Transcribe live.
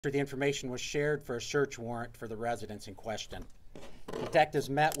The information was shared for a search warrant for the residence in question. Detectives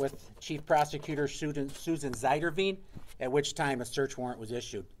met with Chief Prosecutor Susan Zeiderveen, at which time a search warrant was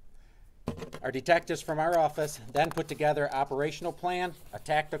issued. Our detectives from our office then put together an operational plan, a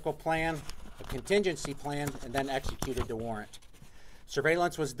tactical plan, a contingency plan, and then executed the warrant.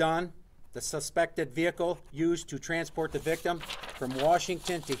 Surveillance was done. The suspected vehicle used to transport the victim from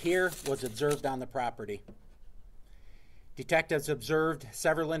Washington to here was observed on the property. Detectives observed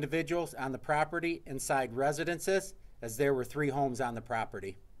several individuals on the property inside residences, as there were 3 homes on the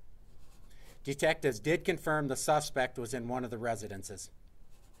property. Detectives did confirm the suspect was in one of the residences.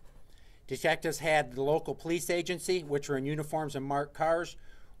 Detectives had the local police agency, which were in uniforms and marked cars,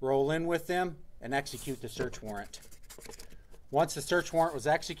 roll in with them and execute the search warrant. Once the search warrant was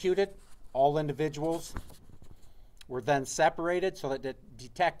executed, all individuals were then separated so that the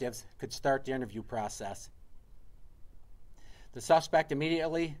detectives could start the interview process. The suspect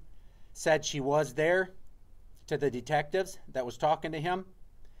immediately said she was there to the detectives that was talking to him.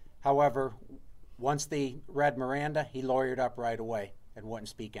 However, once they read Miranda, he lawyered up right away and wouldn't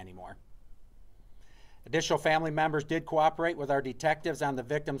speak anymore. Additional family members did cooperate with our detectives on the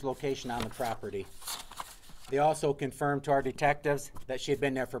victim's location on the property. They also confirmed to our detectives that she had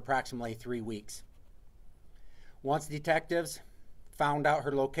been there for approximately 3 weeks. Once detectives found out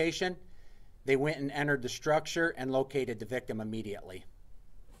her location, they went and entered the structure and located the victim immediately.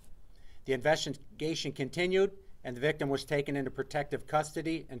 The investigation continued, and the victim was taken into protective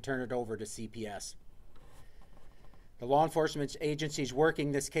custody and turned over to CPS. The law enforcement agencies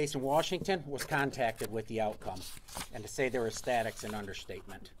working this case in Washington was contacted with the outcome, and to say they were ecstatic's an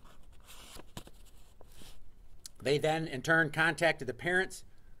understatement. They then, in turn, contacted the parents,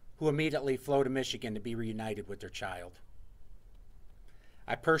 who immediately flew to Michigan to be reunited with their child.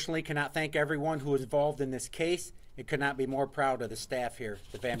 I personally cannot thank everyone who was involved in this case and could not be more proud of the staff here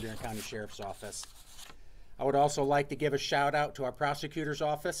at the Van Buren County Sheriff's Office. I would also like to give a shout out to our prosecutor's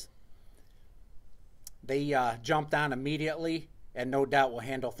office. They jumped on immediately and no doubt will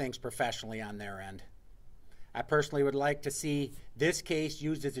handle things professionally on their end. I personally would like to see this case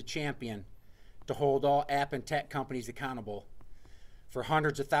used as a champion to hold all app and tech companies accountable for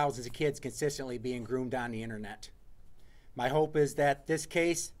hundreds of thousands of kids consistently being groomed on the internet. My hope is that this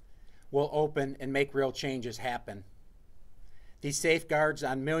case will open and make real changes happen. These safeguards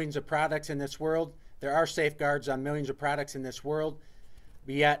on millions of products in this world, there are safeguards on millions of products in this world,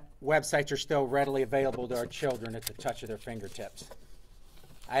 but yet websites are still readily available to our children at the touch of their fingertips.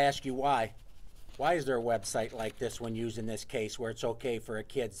 I ask you why? Why is there a website like this when used in this case where it's okay for a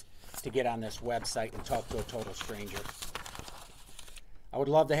kid to get on this website and talk to a total stranger? I would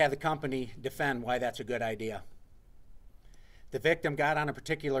love to have the company defend why that's a good idea. The victim got on a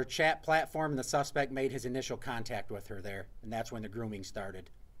particular chat platform and the suspect made his initial contact with her there, and that's when the grooming started.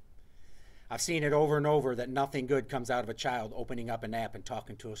 I've seen it over and over that nothing good comes out of a child opening up an app and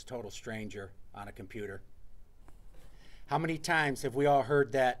talking to a total stranger on a computer. How many times have we all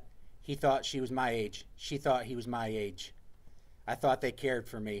heard that he thought she was my age, she thought he was my age, I thought they cared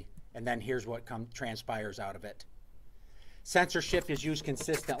for me, and then here's what transpires out of it. Censorship is used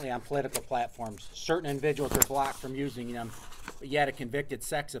consistently on political platforms. Certain individuals are blocked from using them, but yet a convicted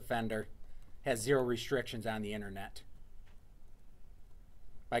sex offender has 0 restrictions on the internet.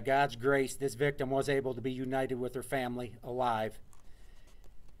 By God's grace, this victim was able to be united with her family, alive,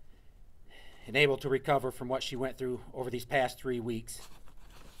 and able to recover from what she went through over these past 3 weeks.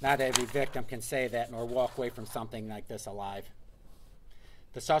 Not every victim can say that nor walk away from something like this alive.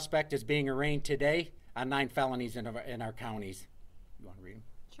 The suspect is being arraigned today on 9 felonies in our counties. You want to read them?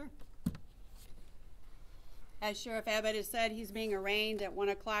 Sure. As Sheriff Abbott has said, he's being arraigned at 1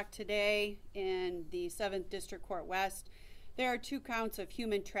 o'clock today in the 7th District Court West. There are 2 counts of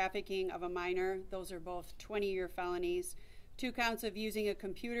human trafficking of a minor. Those are both 20-year felonies. 2 counts of using a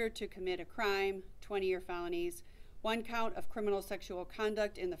computer to commit a crime, 20-year felonies. 1 count of criminal sexual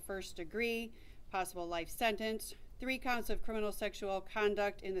conduct in the 1st degree, possible life sentence. 3 counts of criminal sexual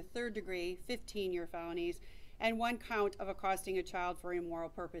conduct in the 3rd degree, 15-year felonies, and 1 count of accosting a child for immoral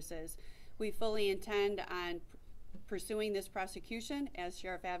purposes. We fully intend on pursuing this prosecution, as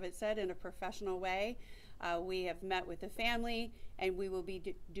Sheriff Abbott said, in a professional way. We have met with the family, and we will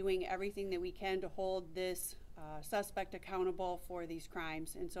be doing everything that we can to hold this suspect accountable for these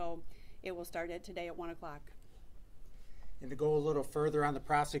crimes. And so it will start today at 1 o'clock. And to go a little further on the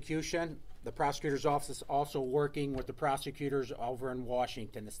prosecution, the prosecutor's office is also working with the prosecutors over in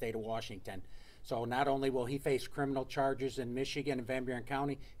Washington, the state of Washington. So not only will he face criminal charges in Michigan and Van Buren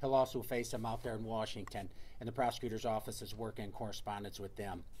County, he'll also face them out there in Washington. And the prosecutor's office is working in correspondence with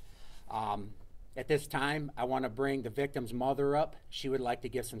them. At this time, I want to bring the victim's mother up. She would like to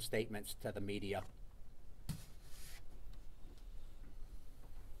give some statements to the media.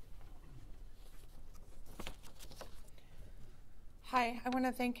 Hi, I want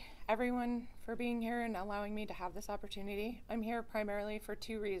to thank everyone for being here and allowing me to have this opportunity. I'm here primarily for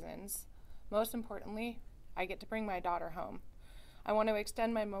two reasons. Most importantly, I get to bring my daughter home. I want to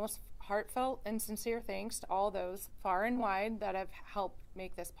extend my most heartfelt and sincere thanks to all those far and wide that have helped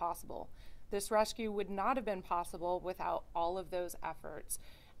make this possible. This rescue would not have been possible without all of those efforts.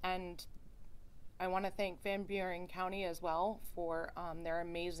 And I want to thank Van Buren County as well for their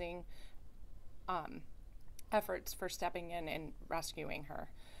amazing efforts for stepping in and rescuing her.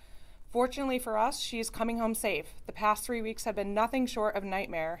 Fortunately for us, she is coming home safe. The past 3 weeks have been nothing short of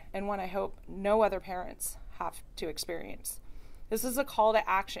nightmare, and one I hope no other parents have to experience. This is a call to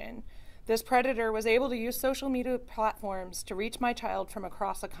action. This predator was able to use social media platforms to reach my child from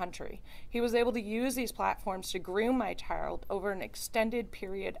across the country. He was able to use these platforms to groom my child over an extended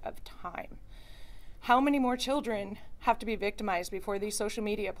period of time. How many more children have to be victimized before these social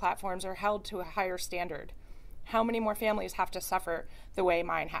media platforms are held to a higher standard? How many more families have to suffer the way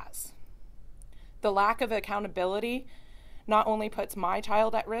mine has? The lack of accountability not only puts my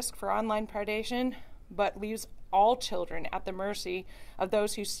child at risk for online predation, but leaves all children at the mercy of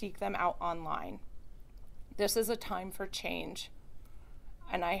those who seek them out online. This is a time for change,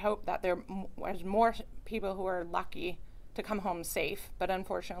 and I hope that there's more people who are lucky to come home safe, but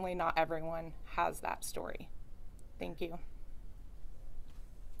unfortunately not everyone has that story. Thank you.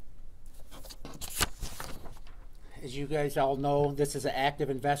 As you guys all know, this is an active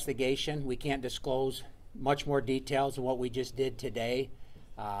investigation. We can't disclose much more details than what we just did today.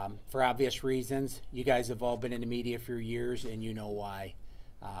 For obvious reasons. You guys have all been in the media for years and you know why.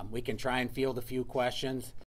 We can try and field a few questions.